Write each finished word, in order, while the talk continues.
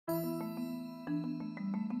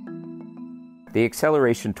The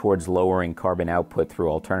acceleration towards lowering carbon output through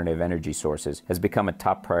alternative energy sources has become a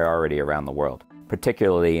top priority around the world,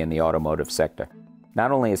 particularly in the automotive sector.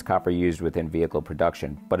 Not only is copper used within vehicle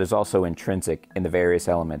production, but is also intrinsic in the various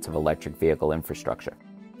elements of electric vehicle infrastructure.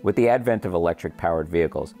 With the advent of electric-powered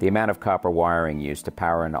vehicles, the amount of copper wiring used to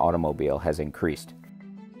power an automobile has increased.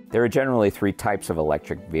 There are generally three types of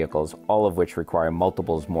electric vehicles, all of which require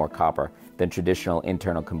multiples more copper than traditional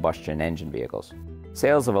internal combustion engine vehicles.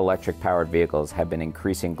 Sales of electric-powered vehicles have been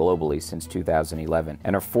increasing globally since 2011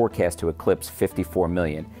 and are forecast to eclipse 54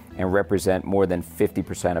 million and represent more than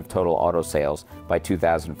 50% of total auto sales by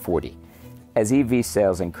 2040. As EV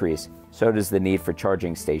sales increase, so does the need for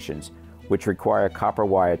charging stations, which require copper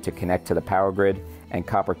wire to connect to the power grid and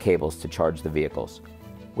copper cables to charge the vehicles.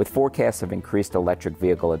 With forecasts of increased electric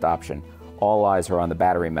vehicle adoption, all eyes are on the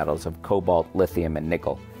battery metals of cobalt, lithium, and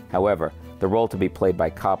nickel. However, the role to be played by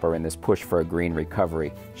copper in this push for a green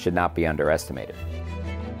recovery should not be underestimated.